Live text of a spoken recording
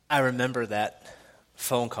I remember that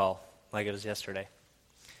phone call like it was yesterday.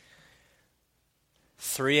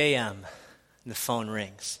 3 a.m., the phone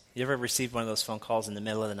rings. You ever received one of those phone calls in the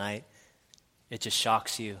middle of the night? It just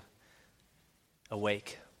shocks you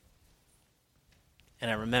awake.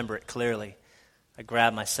 And I remember it clearly. I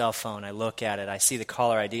grab my cell phone, I look at it, I see the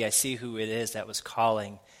caller ID, I see who it is that was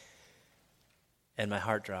calling, and my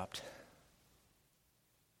heart dropped.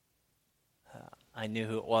 I knew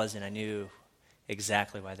who it was, and I knew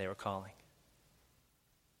exactly why they were calling.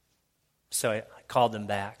 So I called them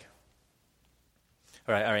back.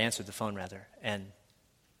 Or I answered the phone, rather. And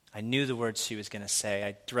I knew the words she was going to say.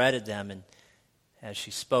 I dreaded them, and as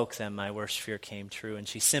she spoke them, my worst fear came true. And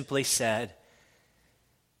she simply said,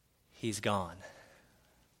 "He's gone."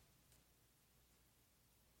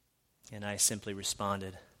 And I simply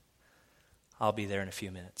responded, "I'll be there in a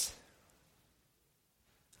few minutes."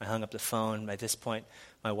 I hung up the phone. By this point,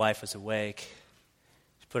 my wife was awake.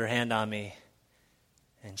 She put her hand on me,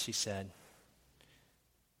 and she said,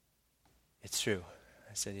 "It's true."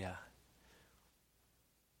 I said, "Yeah."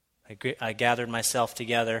 I gathered myself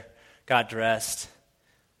together, got dressed,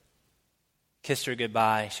 kissed her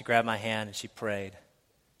goodbye. She grabbed my hand and she prayed,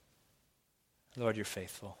 "Lord, you're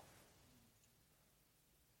faithful."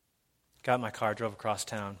 Got in my car, drove across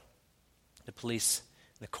town. The police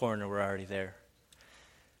and the coroner were already there.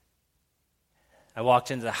 I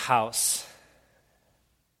walked into the house,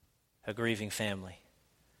 a grieving family.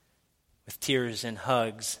 With tears and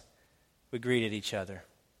hugs, we greeted each other.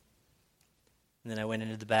 And then I went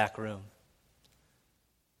into the back room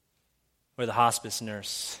where the hospice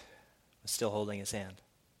nurse was still holding his hand.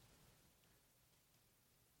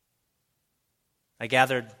 I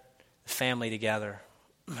gathered the family together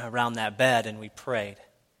around that bed and we prayed.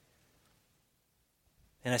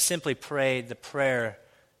 And I simply prayed the prayer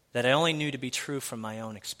that I only knew to be true from my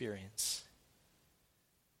own experience.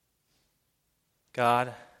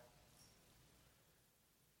 God,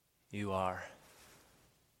 you are.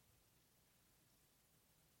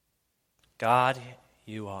 God,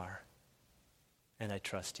 you are. And I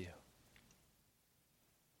trust you.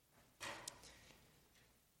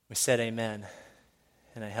 We said amen,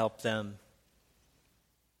 and I helped them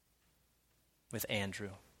with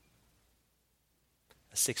Andrew,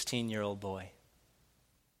 a 16-year-old boy,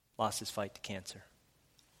 lost his fight to cancer.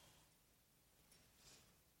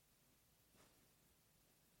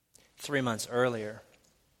 Three months earlier,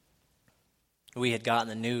 we had gotten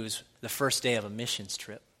the news the first day of a missions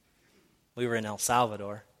trip. We were in El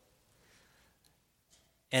Salvador,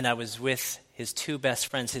 and I was with his two best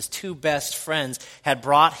friends. His two best friends had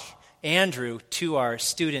brought Andrew to our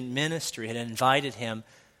student ministry, had invited him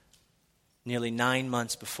nearly 9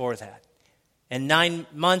 months before that. And 9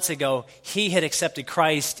 months ago, he had accepted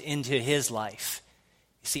Christ into his life.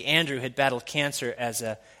 You see, Andrew had battled cancer as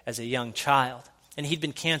a young child, and he'd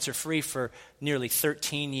been cancer-free for nearly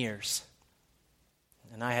 13 years.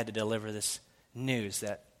 And I had to deliver this news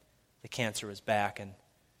that the cancer was back and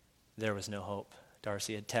there was no hope.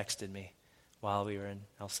 Darcy had texted me while we were in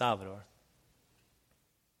El Salvador.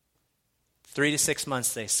 3 to 6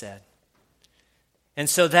 months, they said. And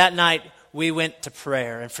so that night, we went to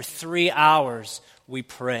prayer, and for 3 hours, we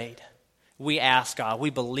prayed. We asked God. We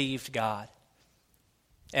believed God,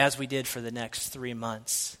 as we did for the next 3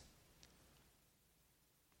 months.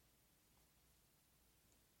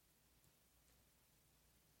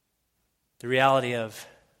 The reality of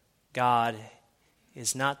God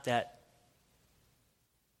is not that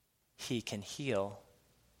He can heal,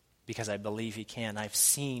 because I believe He can. I've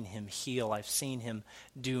seen Him heal. I've seen Him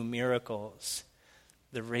do miracles.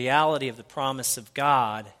 The reality of the promise of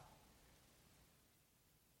God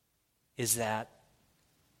is that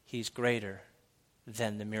He's greater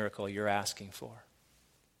than the miracle you're asking for.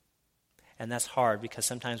 And that's hard because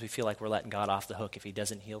sometimes we feel like we're letting God off the hook if He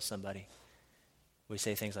doesn't heal somebody. We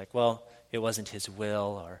say things like, well, it wasn't His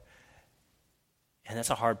will, and that's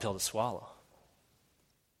a hard pill to swallow.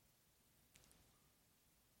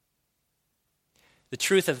 The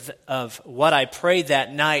truth of what I prayed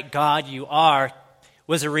that night, God, you are,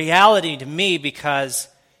 was a reality to me because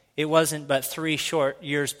it wasn't but 3 short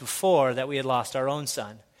years before that we had lost our own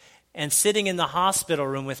son. And sitting in the hospital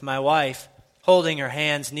room with my wife, holding her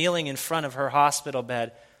hands, kneeling in front of her hospital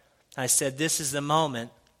bed, I said, this is the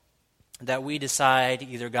moment that we decide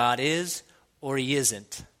either God is or He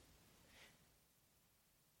isn't.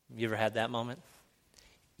 Have you ever had that moment?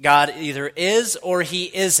 God either is or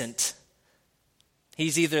He isn't.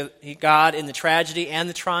 He's either God in the tragedy and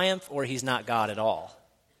the triumph, or He's not God at all.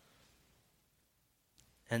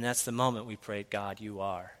 And that's the moment we prayed, God, you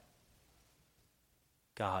are.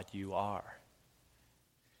 God, you are.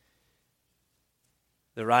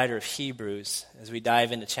 The writer of Hebrews, as we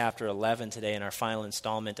dive into chapter 11 today in our final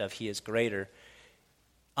installment of He is Greater,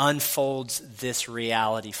 unfolds this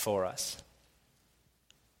reality for us.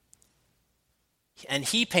 And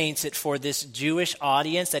he paints it for this Jewish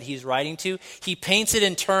audience that he's writing to. He paints it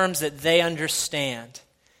in terms that they understand.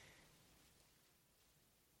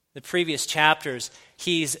 The previous chapters,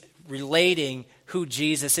 he's relating who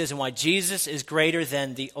Jesus is and why Jesus is greater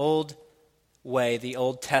than the old way, the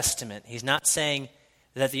Old Testament. He's not saying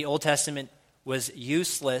that the Old Testament was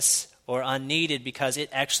useless or unneeded because it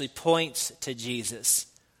actually points to Jesus.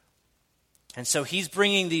 And so he's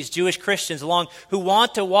bringing these Jewish Christians along who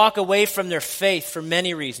want to walk away from their faith for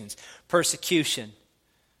many reasons. Persecution,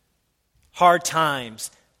 hard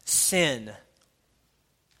times, sin.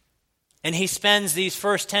 And he spends these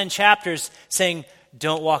first 10 chapters saying,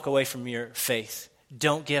 don't walk away from your faith.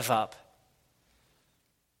 Don't give up.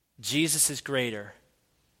 Jesus is greater.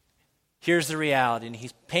 Here's the reality. And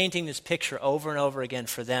he's painting this picture over and over again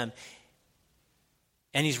for them.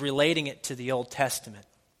 And he's relating it to the Old Testament.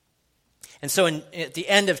 And so at the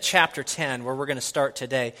end of chapter 10, where we're going to start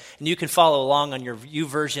today, and you can follow along on your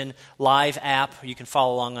YouVersion Live app, or you can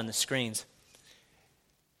follow along on the screens,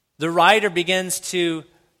 the writer begins to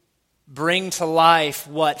bring to life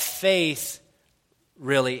what faith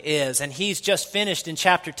really is. And he's just finished in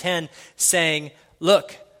chapter 10 saying,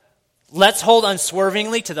 look, let's hold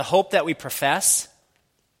unswervingly to the hope that we profess,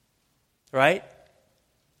 right?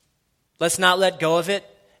 Let's not let go of it.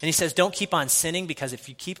 And he says, don't keep on sinning, because if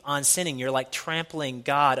you keep on sinning, you're like trampling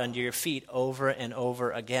God under your feet over and over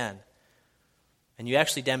again. And you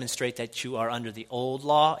actually demonstrate that you are under the old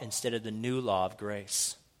law instead of the new law of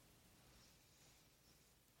grace.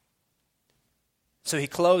 So he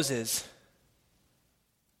closes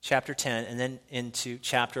chapter 10 and then into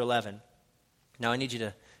chapter 11. Now I need you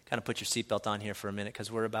to kind of put your seatbelt on here for a minute,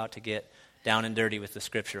 because we're about to get down and dirty with the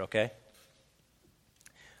scripture, okay?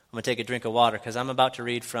 I'm going to take a drink of water because I'm about to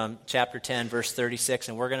read from chapter 10, verse 36,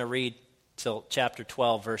 and we're going to read till chapter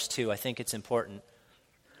 12, verse 2. I think it's important.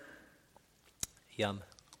 Yum.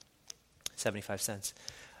 75 cents.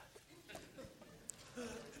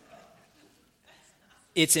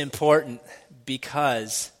 It's important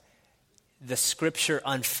because the scripture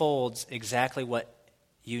unfolds exactly what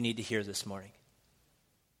you need to hear this morning.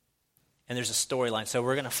 And there's a storyline, so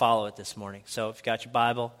we're going to follow it this morning. So if you've got your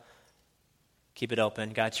Bible, keep it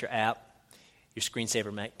open. Got your app. Your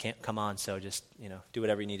screensaver can't come on, so just, do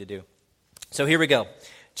whatever you need to do. So here we go.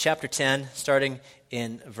 Chapter 10, starting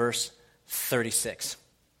in verse 36.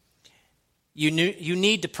 You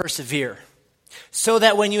need to persevere, so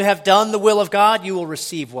that when you have done the will of God, you will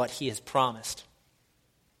receive what He has promised.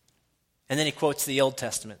 And then he quotes the Old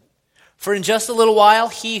Testament. For in just a little while,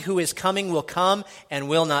 He who is coming will come and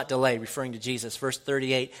will not delay, referring to Jesus. Verse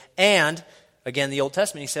 38. And, again, the Old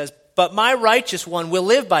Testament, he says, but my righteous one will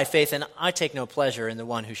live by faith, and I take no pleasure in the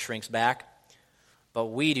one who shrinks back. But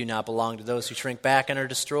we do not belong to those who shrink back and are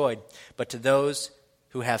destroyed, but to those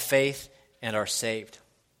who have faith and are saved.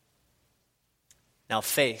 Now,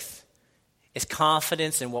 faith is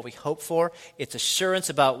confidence in what we hope for. It's assurance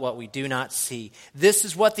about what we do not see. This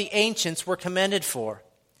is what the ancients were commended for.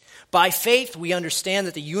 By faith, we understand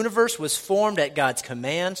that the universe was formed at God's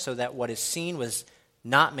command, so that what is seen was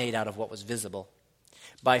not made out of what was visible.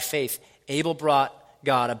 By faith, Abel brought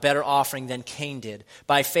God a better offering than Cain did.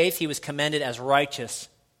 By faith, he was commended as righteous,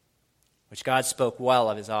 when God spoke well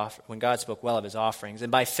of his offerings.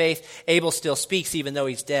 And by faith, Abel still speaks even though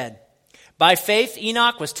he's dead. By faith,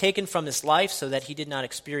 Enoch was taken from this life so that he did not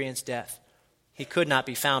experience death. He could not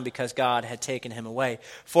be found because God had taken him away.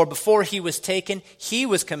 For before he was taken, he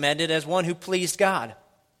was commended as one who pleased God.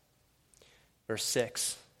 Verse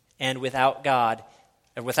 6, and without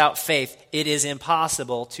faith, it is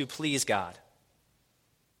impossible to please God.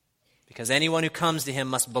 Because anyone who comes to Him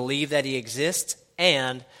must believe that He exists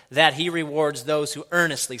and that He rewards those who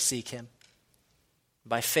earnestly seek Him.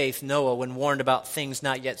 By faith, Noah, when warned about things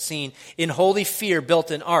not yet seen, in holy fear built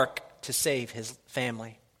an ark to save his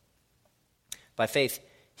family. By faith,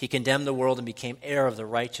 he condemned the world and became heir of the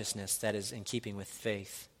righteousness that is in keeping with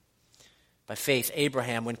faith. By faith,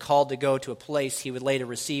 Abraham, when called to go to a place he would later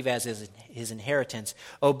receive as his inheritance,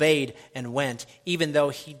 obeyed and went, even though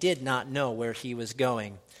he did not know where he was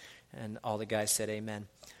going. And all the guys said amen.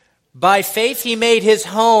 By faith, he made his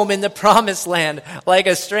home in the promised land like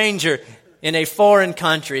a stranger in a foreign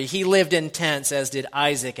country. He lived in tents, as did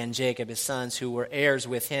Isaac and Jacob, his sons, who were heirs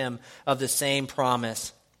with him of the same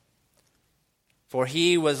promise. For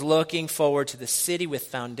he was looking forward to the city with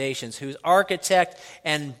foundations, whose architect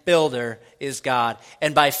and builder is God.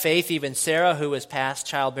 And by faith, even Sarah, who was past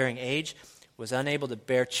childbearing age, was unable to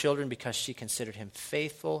bear children because she considered him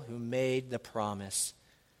faithful who made the promise.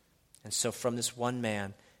 And so from this one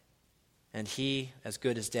man, and he, as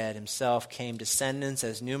good as dead himself, came descendants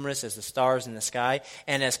as numerous as the stars in the sky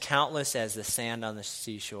and as countless as the sand on the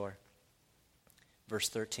seashore. Verse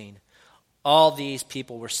 13. All these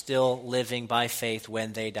people were still living by faith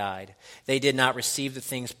when they died. They did not receive the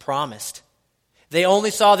things promised. They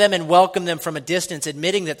only saw them and welcomed them from a distance,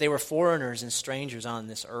 admitting that they were foreigners and strangers on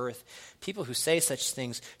this earth. People who say such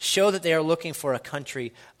things show that they are looking for a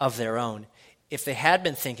country of their own. If they had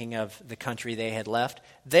been thinking of the country they had left,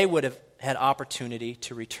 they would have had opportunity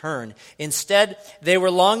to return. Instead, they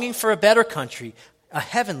were longing for a better country, a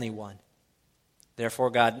heavenly one. Therefore,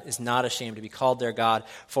 God is not ashamed to be called their God,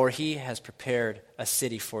 for he has prepared a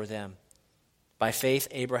city for them. By faith,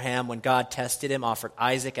 Abraham, when God tested him, offered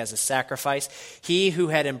Isaac as a sacrifice. He who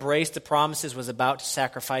had embraced the promises was about to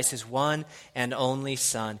sacrifice his one and only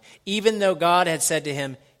son, even though God had said to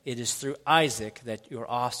him, "It is through Isaac that your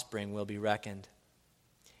offspring will be reckoned."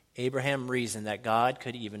 Abraham reasoned that God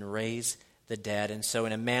could even raise the dead, and so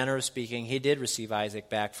in a manner of speaking, he did receive Isaac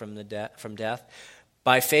back from death.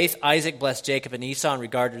 By faith, Isaac blessed Jacob and Esau in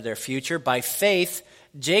regard to their future. By faith,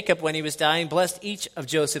 Jacob, when he was dying, blessed each of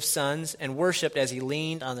Joseph's sons and worshipped as he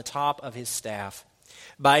leaned on the top of his staff.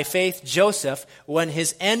 By faith, Joseph, when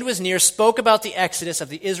his end was near, spoke about the exodus of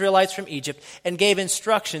the Israelites from Egypt and gave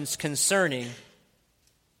instructions concerning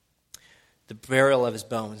the burial of his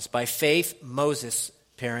bones. By faith, Moses'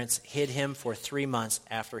 parents hid him for 3 months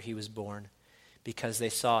after he was born, because they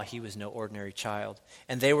saw he was no ordinary child,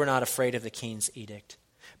 and they were not afraid of the king's edict.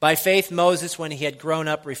 By faith, Moses, when he had grown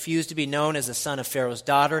up, refused to be known as the son of Pharaoh's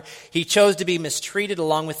daughter. He chose to be mistreated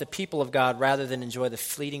along with the people of God rather than enjoy the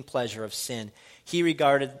fleeting pleasure of sin. He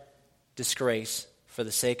regarded disgrace for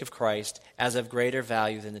the sake of Christ as of greater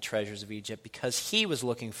value than the treasures of Egypt, because he was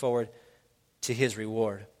looking forward to his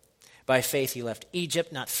reward. By faith he left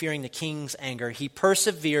Egypt, not fearing the king's anger. He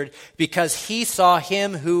persevered because he saw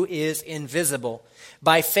him who is invisible.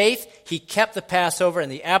 By faith he kept the Passover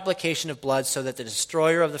and the application of blood so that the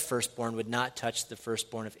destroyer of the firstborn would not touch the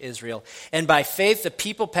firstborn of Israel. And by faith the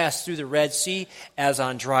people passed through the Red Sea as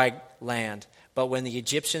on dry land. But when the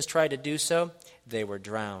Egyptians tried to do so, they were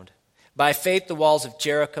drowned. By faith, the walls of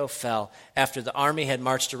Jericho fell after the army had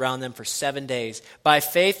marched around them for 7 days. By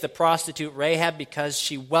faith, the prostitute Rahab, because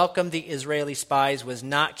she welcomed the Israeli spies, was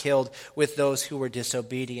not killed with those who were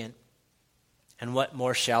disobedient. And what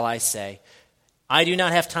more shall I say? I do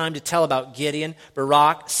not have time to tell about Gideon,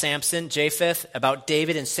 Barak, Samson, Jephthah, about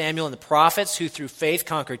David and Samuel and the prophets, who through faith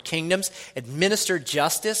conquered kingdoms, administered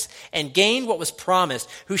justice, and gained what was promised,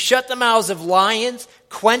 who shut the mouths of lions,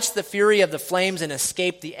 quenched the fury of the flames, and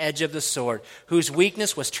escaped the edge of the sword, whose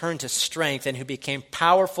weakness was turned to strength, and who became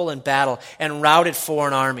powerful in battle and routed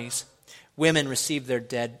foreign armies. Women received their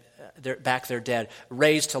dead,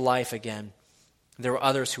 raised to life again. There were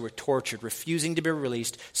others who were tortured, refusing to be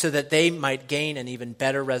released so that they might gain an even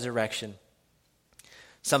better resurrection.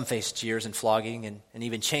 Some faced jeers and flogging and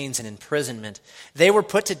even chains and imprisonment. They were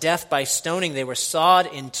put to death by stoning. They were sawed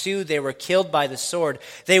in two. They were killed by the sword.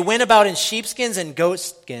 They went about in sheepskins and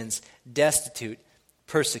goatskins, destitute,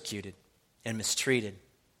 persecuted, and mistreated.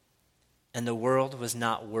 And the world was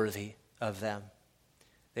not worthy of them.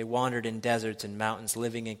 They wandered in deserts and mountains,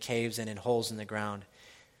 living in caves and in holes in the ground.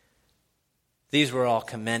 These were all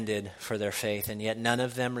commended for their faith, and yet none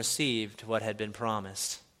of them received what had been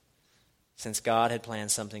promised, since God had planned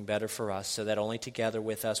something better for us, so that only together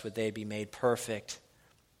with us would they be made perfect.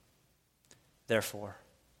 Therefore,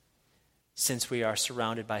 since we are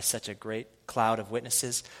surrounded by such a great cloud of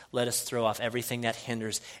witnesses, let us throw off everything that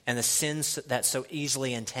hinders and the sins that so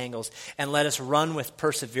easily entangles, and let us run with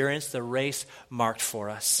perseverance the race marked for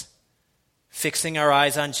us, fixing our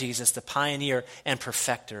eyes on Jesus, the pioneer and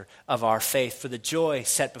perfecter of our faith. For the joy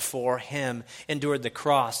set before him endured the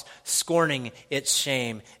cross, scorning its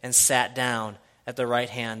shame, and sat down at the right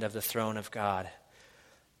hand of the throne of God.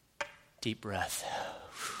 Deep breath.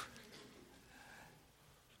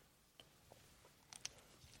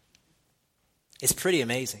 It's pretty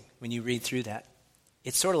amazing when you read through that.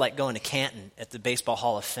 It's sort of like going to Canton at the Baseball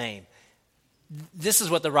Hall of Fame. This is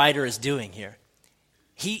what the writer is doing here.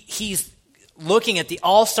 He's looking at the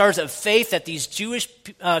all-stars of faith that these Jewish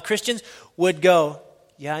Christians would go,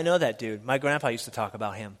 yeah, I know that dude. My grandpa used to talk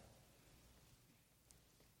about him.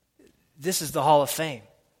 This is the Hall of Fame.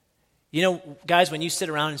 You know, guys, when you sit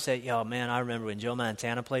around and say, yo, man, I remember when Joe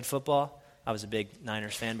Montana played football. I was a big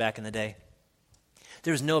Niners fan back in the day.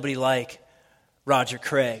 There was nobody like Roger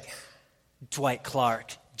Craig, Dwight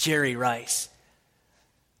Clark, Jerry Rice.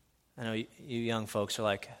 I know you young folks are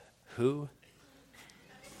like, who?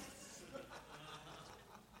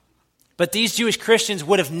 But these Jewish Christians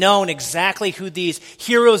would have known exactly who these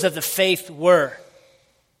heroes of the faith were.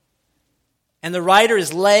 And the writer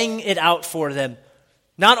is laying it out for them.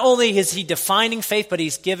 Not only is he defining faith, but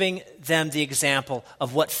he's giving them the example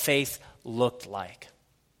of what faith looked like.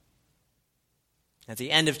 At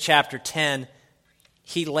the end of chapter 10,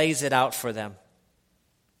 he lays it out for them.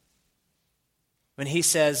 When he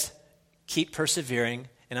says, keep persevering,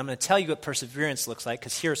 and I'm going to tell you what perseverance looks like,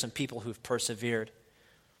 because here are some people who've persevered.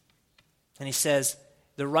 And he says,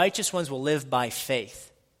 the righteous ones will live by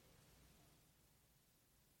faith.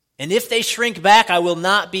 And if they shrink back, I will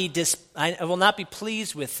not be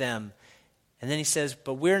pleased with them. And then he says,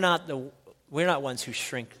 but we're not ones who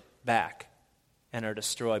shrink back and are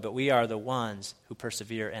destroyed, but we are the ones who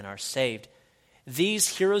persevere and are saved. These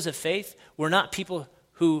heroes of faith were not people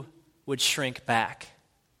who would shrink back.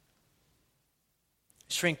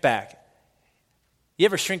 Shrink back. You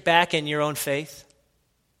ever shrink back in your own faith?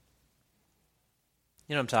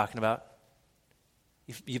 You know what I'm talking about.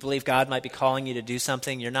 You believe God might be calling you to do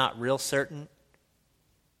something, you're not real certain.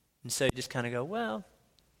 And so you just kind of go, well,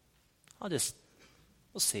 we'll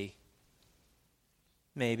see.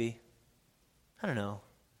 Maybe. I don't know.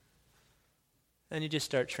 And you just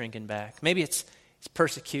start shrinking back. Maybe it's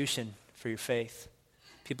persecution for your faith.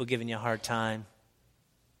 People giving you a hard time.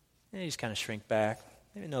 And you just kind of shrink back.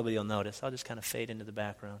 Maybe nobody will notice. I'll just kind of fade into the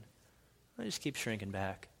background. I'll just keep shrinking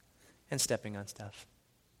back and stepping on stuff.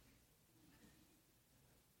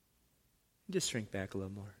 Just shrink back a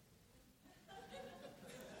little more.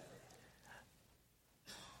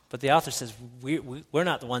 But the author says, we're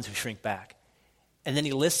not the ones who shrink back. And then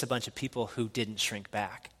he lists a bunch of people who didn't shrink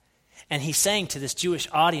back. And he's saying to this Jewish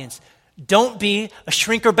audience, don't be a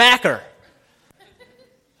shrinker backer.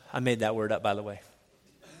 I made that word up, by the way.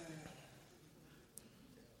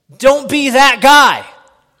 Don't be that guy.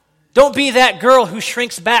 Don't be that girl who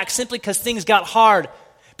shrinks back simply because things got hard.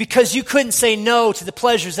 Because you couldn't say no to the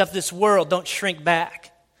pleasures of this world. Don't shrink back.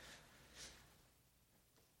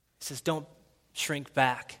 He says, don't shrink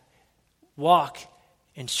back. Walk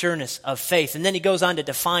in sureness of faith. And then he goes on to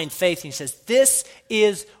define faith. And he says, this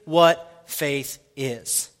is what faith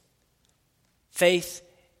is. Faith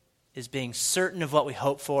is being certain of what we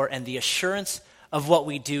hope for and the assurance of what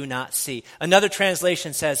we do not see. Another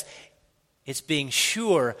translation says, it's being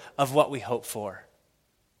sure of what we hope for.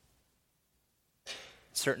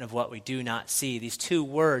 Certain of what we do not see. These two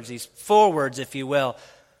words, these four words, if you will,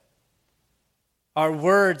 are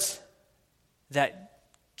words that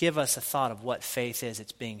give us a thought of what faith is.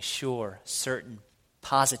 It's being sure, certain,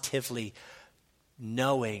 positively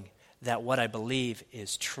knowing that what I believe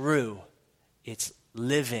is true. It's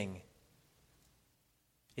living.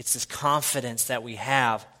 It's this confidence that we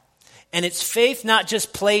have. And it's faith not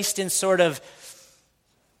just placed in sort of,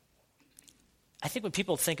 I think when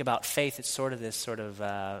people think about faith, it's sort of this sort of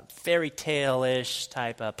fairy tale-ish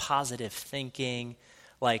type of positive thinking.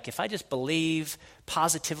 Like if I just believe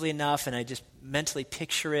positively enough and I just mentally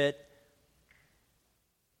picture it,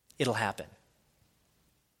 it'll happen.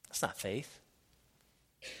 That's not faith.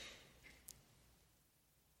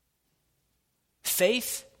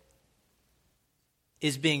 Faith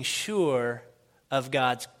is being sure of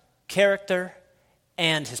God's character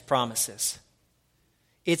and his promises.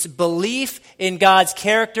 It's belief in God's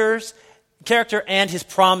character and his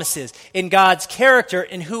promises, in God's character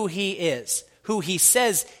and who he is, who he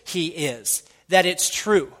says he is, that it's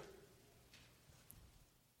true.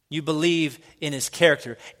 You believe in his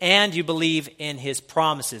character and you believe in his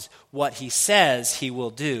promises. What he says he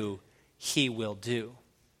will do, he will do.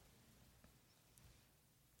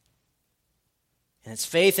 And it's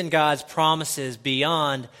faith in God's promises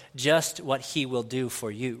beyond just what he will do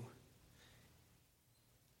for you.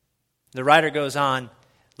 The writer goes on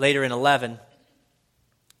later in 11,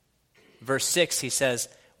 verse 6, he says,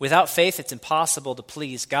 without faith it's impossible to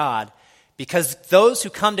please God, because those who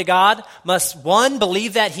come to God must, one,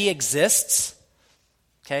 believe that he exists.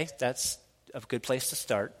 Okay, that's a good place to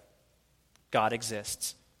start. God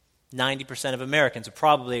exists. 90% of Americans would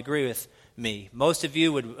probably agree with me. Most of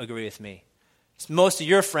you would agree with me. Most of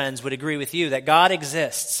your friends would agree with you that God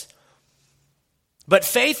exists. But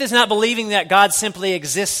faith is not believing that God simply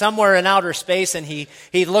exists somewhere in outer space and he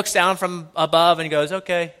looks down from above and goes,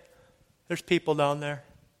 okay, there's people down there.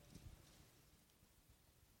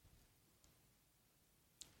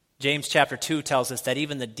 James chapter 2 tells us that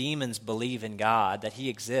even the demons believe in God, that he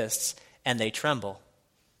exists, and they tremble.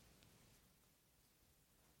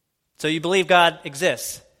 So you believe God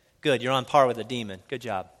exists. Good, you're on par with a demon. Good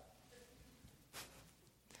job.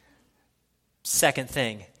 Second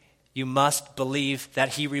thing, you must believe that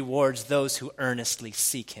he rewards those who earnestly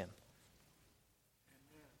seek him.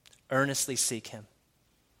 earnestly seek him.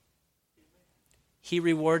 He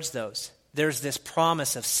rewards those. There's this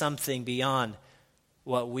promise of something beyond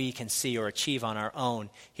what we can see or achieve on our own.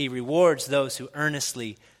 He rewards those who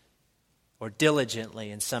earnestly or diligently,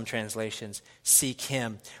 in some translations, seek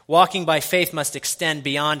him. Walking by faith must extend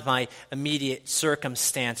beyond my immediate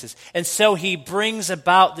circumstances. And so he brings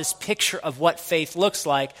about this picture of what faith looks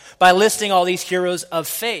like by listing all these heroes of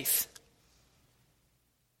faith.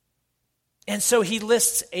 And so he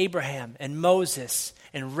lists Abraham and Moses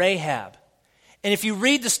and Rahab. And if you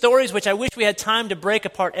read the stories, which I wish we had time to break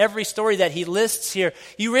apart every story that he lists here,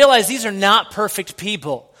 you realize these are not perfect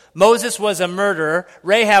people. Moses was a murderer.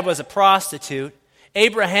 Rahab was a prostitute.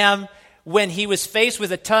 Abraham, when he was faced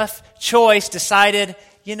with a tough choice, decided,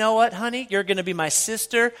 you know what, honey? You're going to be my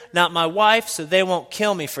sister, not my wife, so they won't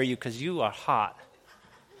kill me for you because you are hot.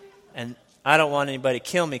 And I don't want anybody to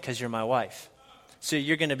kill me because you're my wife. So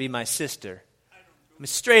you're going to be my sister. I'm a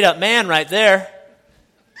straight up man right there.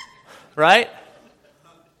 Right?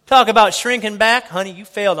 Talk about shrinking back. Honey, you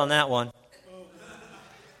failed on that one.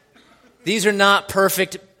 These are not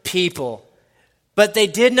perfect people. But they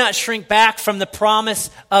did not shrink back from the promise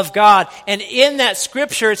of God. And in that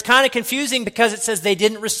scripture, it's kind of confusing because it says they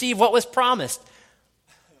didn't receive what was promised.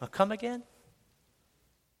 Well, come again?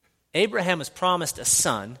 Abraham was promised a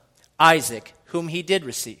son, Isaac, whom he did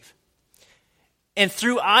receive. And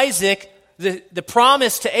through Isaac, the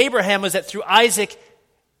promise to Abraham was that through Isaac,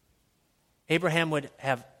 Abraham would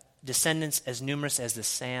have descendants as numerous as the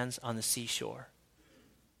sands on the seashore.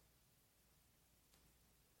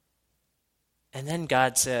 And then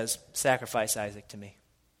God says, sacrifice Isaac to me.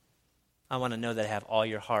 I want to know that I have all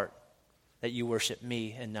your heart, that you worship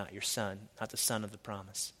me and not your son, not the son of the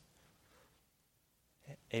promise.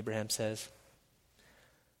 Abraham says,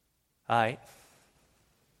 all right.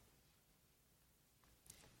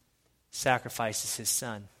 Sacrifices his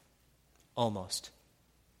son, almost.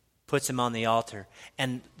 Puts him on the altar.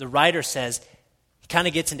 And the writer says, he kind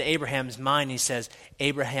of gets into Abraham's mind. He says,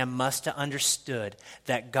 Abraham must have understood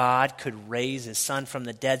that God could raise his son from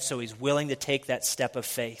the dead, so he's willing to take that step of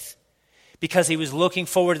faith. Because he was looking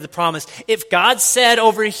forward to the promise. If God said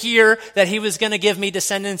over here that he was going to give me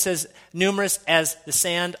descendants as numerous as the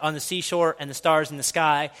sand on the seashore and the stars in the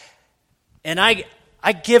sky, and I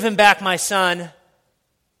give him back my son,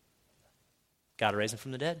 got to raise him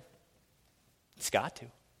from the dead. It's got to.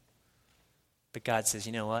 But God says,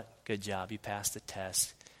 you know what? Good job. You passed the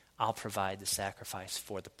test. I'll provide the sacrifice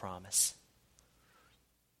for the promise.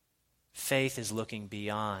 Faith is looking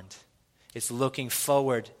beyond. It's looking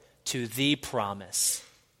forward to the promise.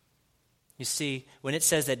 You see, when it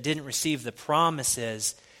says that didn't receive the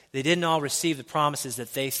promises, they didn't all receive the promises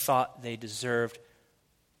that they thought they deserved.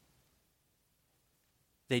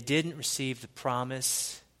 They didn't receive the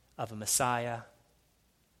promise of a Messiah,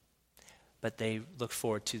 but they look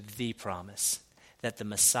forward to the promise, that the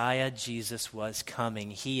Messiah, Jesus, was coming.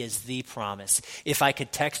 He is the promise. If I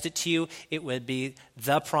could text it to you, it would be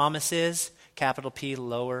the promises, capital P,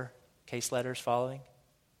 lower case letters following.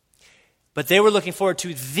 But they were looking forward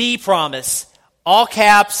to the promise, all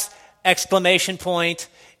caps, exclamation point.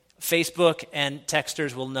 Facebook and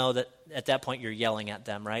texters will know that at that point you're yelling at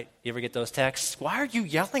them, right? You ever get those texts? Why are you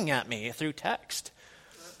yelling at me through text?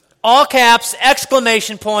 All caps,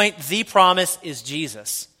 exclamation point, the promise is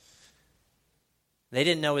Jesus. They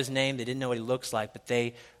didn't know his name, they didn't know what he looks like, but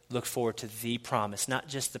they look forward to the promise, not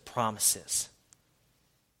just the promises.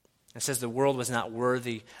 It says the world was not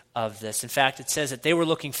worthy of this. In fact, it says that they were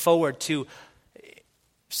looking forward to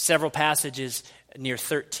several passages near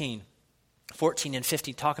 13, 14 and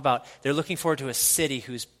 15 talk about they're looking forward to a city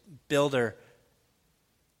whose builder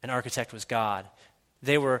and architect was God.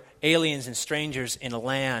 They were aliens and strangers in a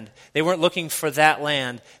land. They weren't looking for that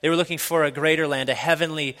land. They were looking for a greater land, a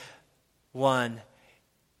heavenly one.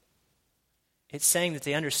 It's saying that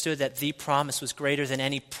they understood that the promise was greater than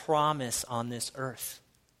any promise on this earth.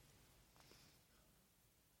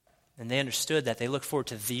 And they understood that. They looked forward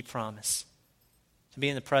to the promise, to be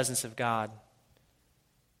in the presence of God,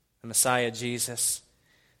 the Messiah, Jesus.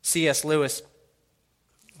 C.S. Lewis,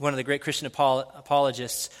 one of the great Christian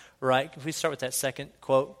apologists, right? If we start with that second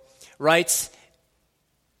quote, writes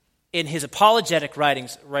in his apologetic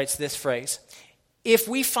writings, writes this phrase: if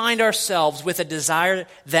we find ourselves with a desire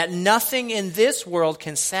that nothing in this world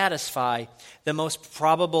can satisfy, the most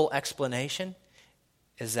probable explanation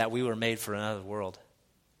is that we were made for another world.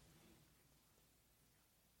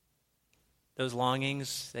 Those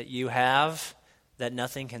longings that you have that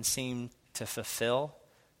nothing can seem to fulfill,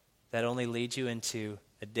 that only lead you into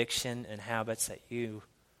addiction and habits that you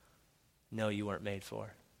know you weren't made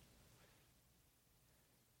for.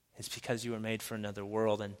 It's because you were made for another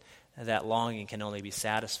world, and that longing can only be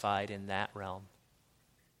satisfied in that realm.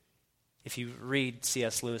 If you read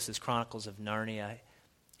C.S. Lewis's Chronicles of Narnia,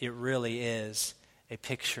 it really is a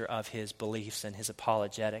picture of his beliefs and his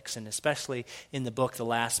apologetics, and especially in the book, The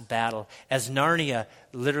Last Battle, as Narnia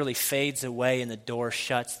literally fades away and the door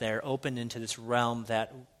shuts there, opened into this realm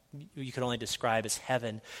that you could only describe as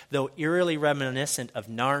heaven. Though eerily reminiscent of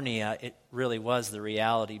Narnia, it really was the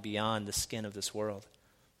reality beyond the skin of this world.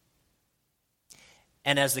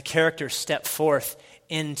 And as the characters step forth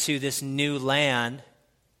into this new land,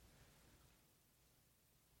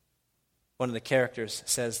 one of the characters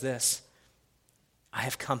says this, I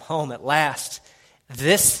have come home at last.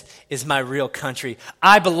 This is my real country.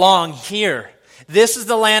 I belong here. This is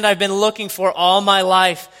the land I've been looking for all my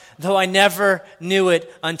life, though I never knew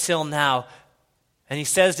it until now. And he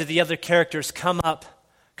says to the other characters, come up,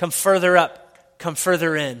 come further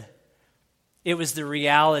in. It was the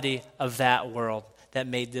reality of that world that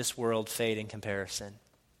made this world fade in comparison.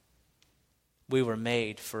 We were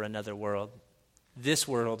made for another world. This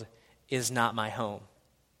world is not my home.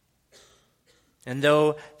 And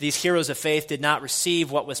though these heroes of faith did not receive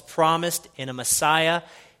what was promised in a Messiah,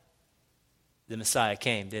 the Messiah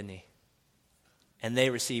came, didn't he? And they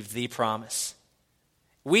received the promise.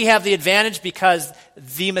 We have the advantage because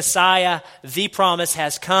the Messiah, the promise,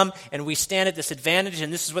 has come, and we stand at this advantage,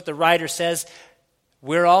 and this is what the writer says,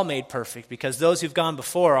 we're all made perfect because those who've gone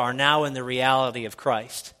before are now in the reality of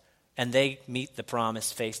Christ, and they meet the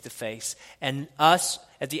promise face to face. And us,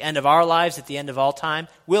 at the end of our lives, at the end of all time,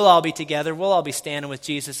 we'll all be together. We'll all be standing with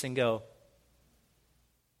Jesus and go,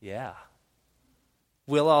 yeah.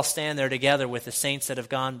 We'll all stand there together with the saints that have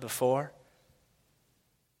gone before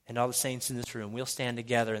and all the saints in this room. We'll stand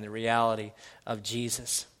together in the reality of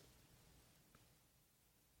Jesus.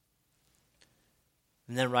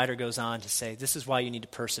 And then the writer goes on to say, this is why you need to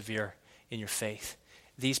persevere in your faith.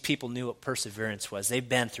 These people knew what perseverance was. They've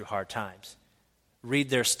been through hard times. Read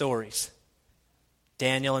their stories.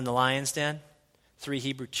 Daniel in the lion's den, 3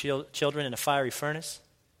 Hebrew children in a fiery furnace.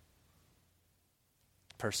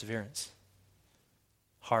 Perseverance.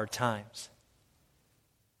 Hard times.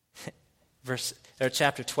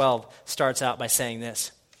 Chapter 12 starts out by saying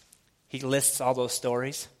this. He lists all those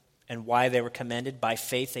stories and why they were commended. By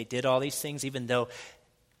faith they did all these things, even though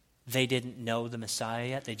they didn't know the Messiah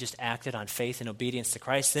yet. They just acted on faith and obedience to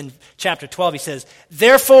Christ. Then chapter 12 he says,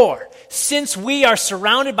 therefore, since we are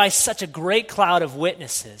surrounded by such a great cloud of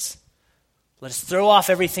witnesses, let us throw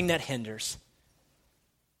off everything that hinders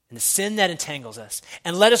and the sin that entangles us,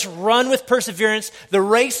 and let us run with perseverance the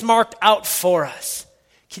race marked out for us.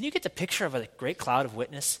 Can you get the picture of what a great cloud of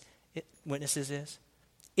witnesses is?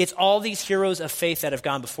 It's all these heroes of faith that have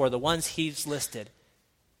gone before, the ones he's listed.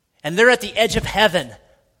 And they're at the edge of heaven,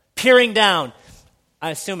 peering down. I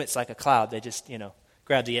assume it's like a cloud. They just,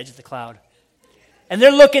 grab the edge of the cloud. And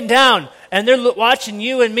they're looking down, and they're watching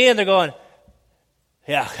you and me, and they're going,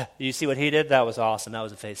 yeah, you see what he did? That was awesome. That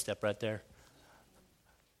was a faith step right there.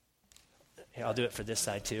 Here, I'll do it for this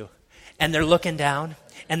side too. And they're looking down,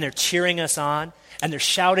 and they're cheering us on, and they're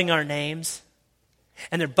shouting our names,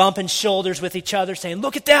 and they're bumping shoulders with each other, saying,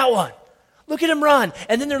 look at that one. Look at him run.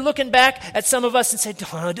 And then they're looking back at some of us and say,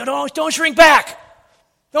 don't shrink back.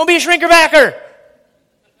 Don't be a shrinker backer.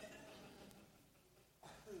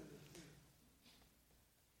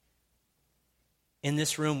 In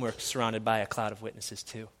this room, we're surrounded by a cloud of witnesses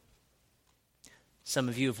too. Some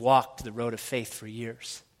of you have walked the road of faith for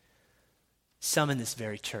years. Some in this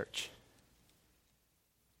very church.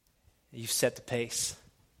 You've set the pace.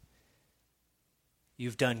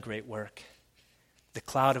 You've done great work. The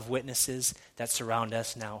cloud of witnesses that surround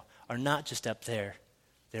us now are not just up there.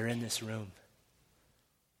 They're in this room.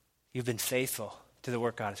 You've been faithful to the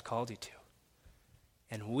work God has called you to.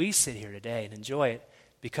 And we sit here today and enjoy it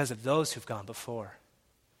because of those who've gone before.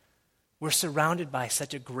 We're surrounded by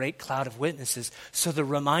such a great cloud of witnesses. So the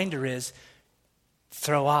reminder is,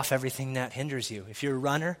 throw off everything that hinders you. If you're a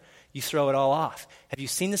runner, you throw it all off. Have you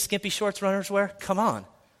seen the skimpy shorts runners wear? Come on.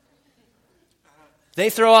 They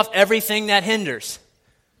throw off everything that hinders.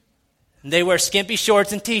 And they wear skimpy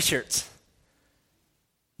shorts and t-shirts.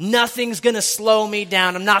 Nothing's going to slow me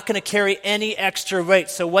down. I'm not going to carry any extra weight.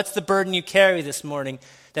 So what's the burden you carry this morning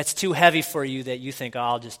that's too heavy for you that you think,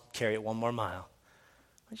 I'll just carry it one more mile?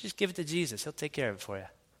 Just give it to Jesus. He'll take care of it for you.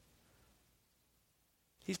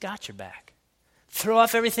 He's got your back. Throw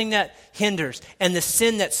off everything that hinders and the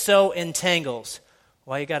sin that so entangles.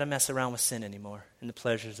 Why you got to mess around with sin anymore and the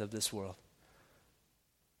pleasures of this world?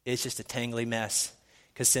 It's just a tangly mess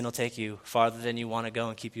because sin will take you farther than you want to go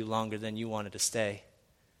and keep you longer than you wanted to stay.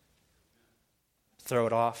 Throw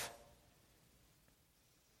it off.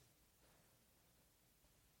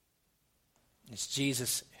 It's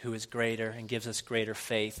Jesus who is greater and gives us greater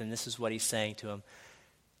faith. And this is what he's saying to him.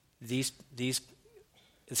 This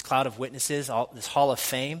cloud of witnesses, this hall of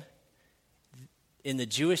fame, in the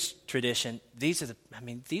Jewish tradition, these are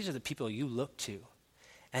the people you look to.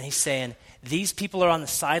 And he's saying, these people are on the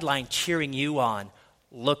sideline cheering you on.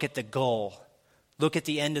 Look at the goal. Look at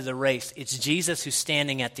the end of the race. It's Jesus who's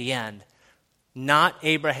standing at the end. Not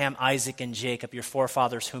Abraham, Isaac, and Jacob, your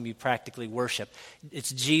forefathers whom you practically worship.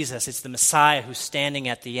 It's Jesus. It's the Messiah who's standing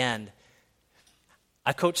at the end.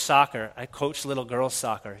 I coach soccer. I coach little girls'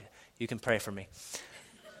 soccer. You can pray for me.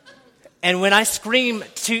 And when I scream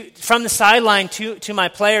from the sideline to my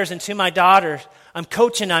players and to my daughters, I'm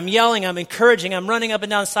coaching, I'm yelling, I'm encouraging, I'm running up and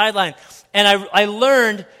down the sideline. And I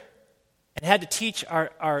learned and had to teach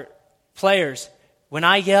our players, when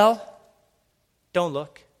I yell, don't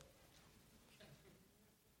look.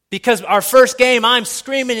 Because our first game, I'm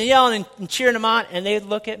screaming and yelling and cheering them on, and they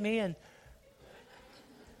look at me and,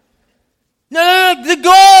 no, the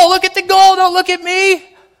goal, look at the goal, don't look at me.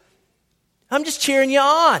 I'm just cheering you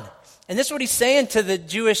on. And this is what he's saying to the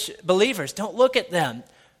Jewish believers. Don't look at them.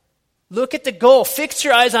 Look at the goal. Fix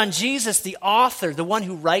your eyes on Jesus, the author, the one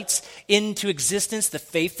who writes into existence the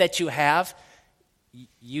faith that you have.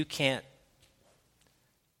 You can't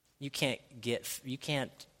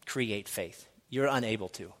create faith. You're unable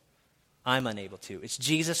to. I'm unable to. It's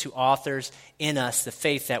Jesus who authors in us the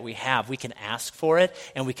faith that we have. We can ask for it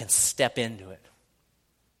and we can step into it.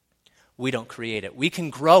 We don't create it. We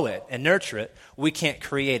can grow it and nurture it. We can't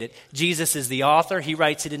create it. Jesus is the author. He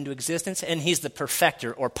writes it into existence, and he's the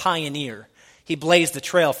perfecter or pioneer. He blazed the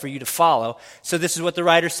trail for you to follow. So this is what the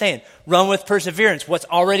writer's saying. Run with perseverance. What's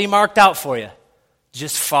already marked out for you?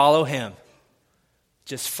 Just follow him.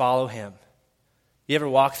 Just follow him. You ever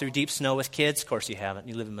walk through deep snow with kids? Of course you haven't.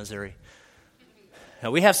 You live in Missouri.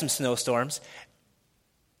 Now, we have some snowstorms.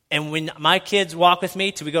 And when my kids walk with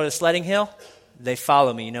me till we go to the sledding hill, they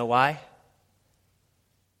follow me. You know why?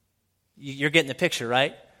 You're getting the picture,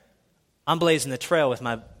 right? I'm blazing the trail with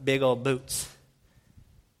my big old boots.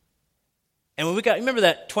 And when remember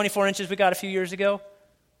that 24 inches we got a few years ago?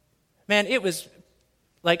 Man, it was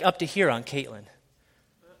like up to here on Caitlin.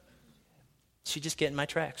 She just getting my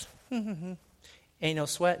tracks. Ain't no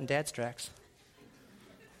sweat in Dad's tracks.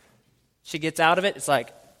 She gets out of it, it's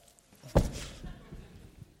like,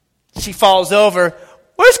 she falls over.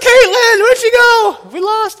 Where's Caitlin? Where'd she go? We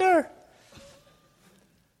lost her.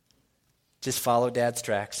 Just follow Dad's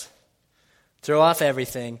tracks. Throw off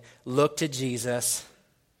everything. Look to Jesus.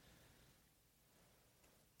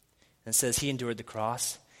 And it says he endured the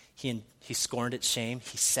cross. He scorned its shame.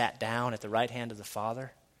 He sat down at the right hand of the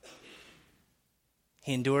Father.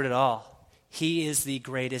 He endured it all. He is the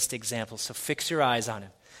greatest example. So fix your eyes on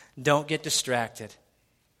him. Don't get distracted.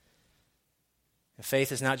 And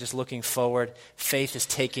faith is not just looking forward. Faith is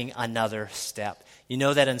taking another step. You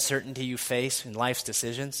know that uncertainty you face in life's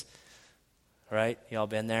decisions? Right? You all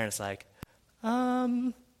been there and it's like,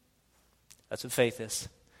 that's what faith is.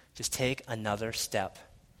 Just take another step.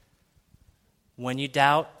 When you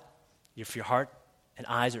doubt, if your heart and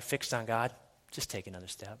eyes are fixed on God, just take another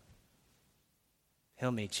step.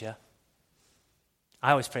 He'll meet you.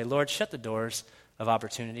 I always pray, Lord, shut the doors of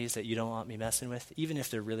opportunities that you don't want me messing with, even if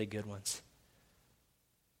they're really good ones.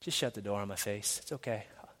 Just shut the door on my face. It's okay.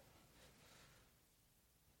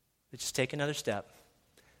 But just take another step.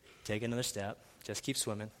 Take another step. Just keep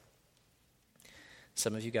swimming.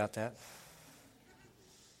 Some of you got that.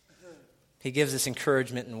 He gives us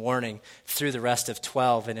encouragement and warning through the rest of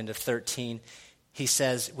 12 and into 13. He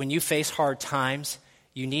says, when you face hard times,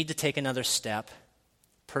 you need to take another step.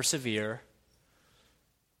 Persevere.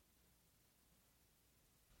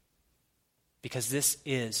 Because this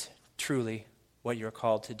is truly what you're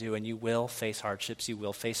called to do, and you will face hardships, you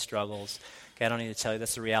will face struggles. Okay, I don't need to tell you,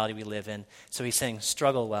 that's the reality we live in. So he's saying,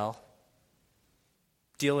 struggle well.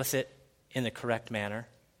 Deal with it in the correct manner.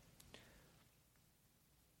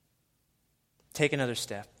 Take another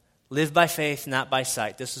step. Live by faith, not by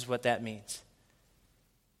sight. This is what that means.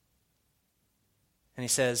 And he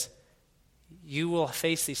says, you will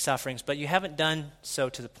face these sufferings, but you haven't done so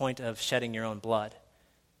to the point of shedding your own blood,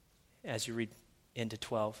 as you read into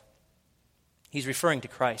 12. He's referring to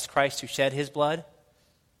Christ. Christ who shed his blood.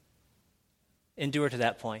 Endure to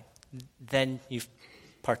that point. Then you've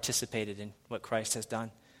participated in what Christ has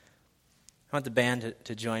done. I want the band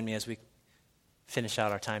to join me as we finish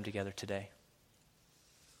out our time together today.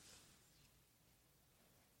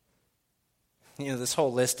 You know, this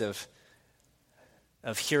whole list of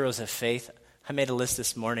heroes of faith, I made a list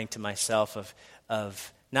this morning to myself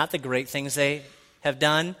of not the great things they have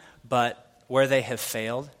done, but where they have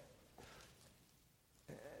failed.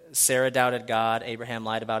 Sarah doubted God. Abraham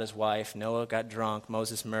lied about his wife. Noah got drunk.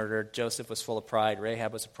 Moses murdered. Joseph was full of pride.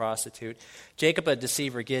 Rahab was a prostitute. Jacob a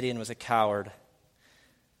deceiver. Gideon was a coward.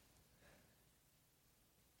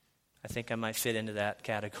 I think I might fit into that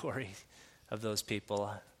category of those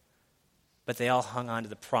people. But they all hung on to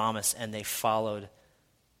the promise, and they followed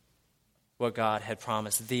what God had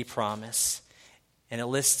promised, the promise. And it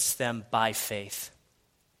lists them by faith.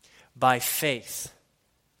 By faith,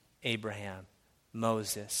 Abraham,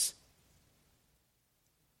 Moses.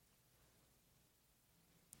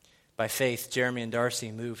 By faith, Jeremy and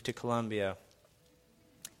Darcy moved to Colombia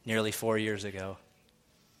nearly 4 years ago.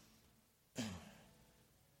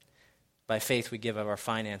 By faith, we give of our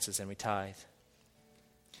finances and we tithe.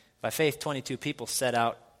 By faith, 22 people set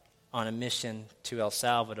out on a mission to El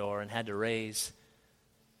Salvador and had to raise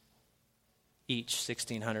each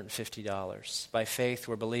 $1,650. By faith,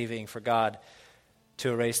 we're believing for God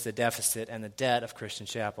to erase the deficit and the debt of Christian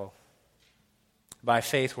Chapel. By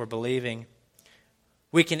faith, we're believing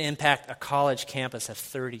we can impact a college campus of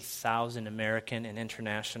 30,000 American and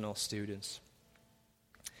international students.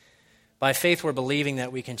 By faith, we're believing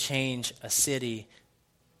that we can change a city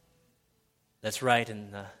that's right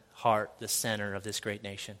in the heart, the center of this great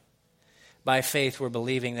nation. By faith, we're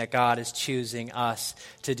believing that God is choosing us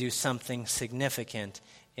to do something significant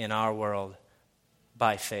in our world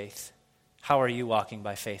by faith. How are you walking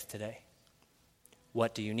by faith today?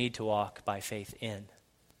 What do you need to walk by faith in?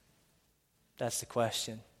 That's the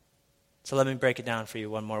question. So let me break it down for you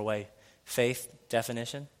one more way. Faith,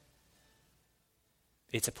 definition,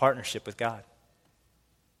 it's a partnership with God.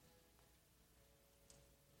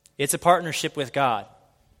 It's a partnership with God,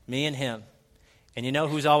 me and Him. And you know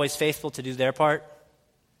who's always faithful to do their part?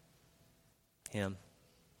 Him.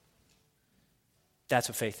 That's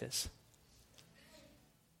what faith is.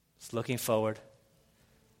 It's looking forward.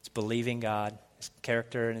 It's believing God, His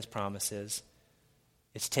character and His promises.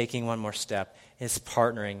 It's taking one more step. It's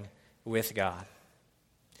partnering with God.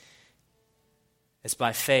 It's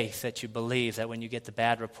by faith that you believe that when you get the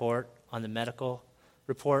bad report on the medical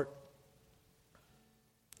report,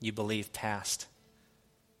 you believe past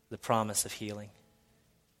the promise of healing.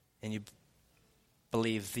 And you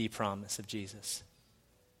believe the promise of Jesus.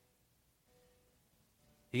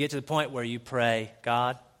 You get to the point where you pray,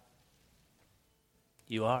 God,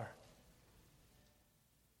 you are.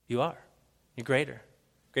 You are. You're greater.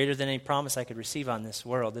 Greater than any promise I could receive on this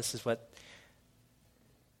world. This is what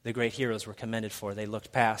the great heroes were commended for. They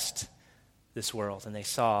looked past this world and they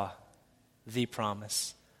saw the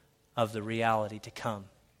promise of the reality to come.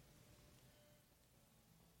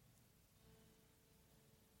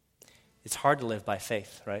 It's hard to live by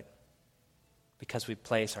faith, right? Because we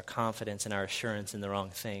place our confidence and our assurance in the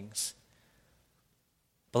wrong things.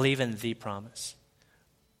 Believe in the promise.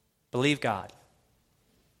 Believe God.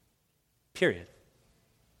 Period.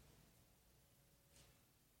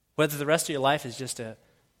 Whether the rest of your life is just a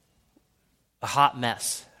hot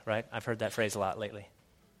mess, right? I've heard that phrase a lot lately.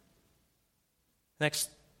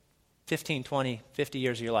 Next 15, 20, 50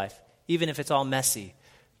 years of your life, even if it's all messy,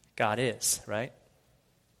 God is, right?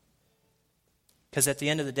 Because at the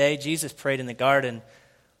end of the day, Jesus prayed in the garden,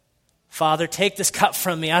 Father, take this cup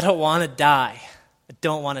from me. I don't want to die. I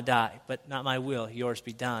don't want to die, but not my will, yours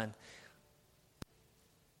be done.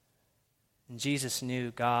 And Jesus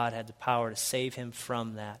knew God had the power to save him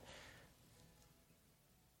from that.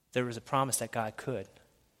 There was a promise that God could.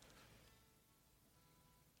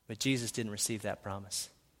 But Jesus didn't receive that promise.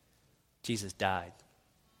 Jesus died.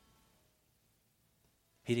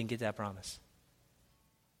 He didn't get that promise.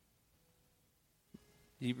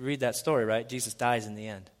 You read that story, right? Jesus dies in the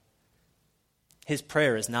end. His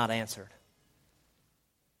prayer is not answered.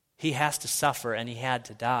 He has to suffer and he had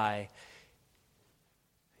to die.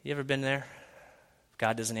 You ever been there?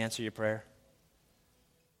 God doesn't answer your prayer.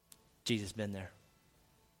 Jesus been there.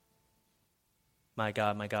 My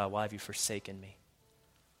God, why have you forsaken me?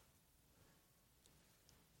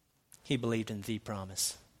 He believed in the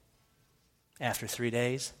promise. After 3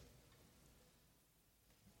 days,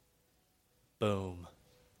 boom,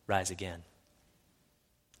 rise again.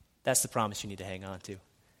 That's the promise you need to hang on to.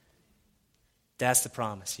 That's the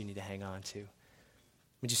promise you need to hang on to.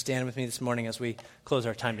 Would you stand with me this morning as we close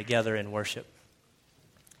our time together in worship?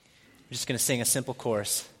 We're just going to sing a simple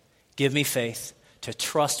chorus. Give me faith to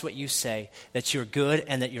trust what you say, that you're good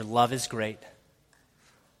and that your love is great.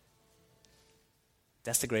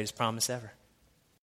 That's the greatest promise ever.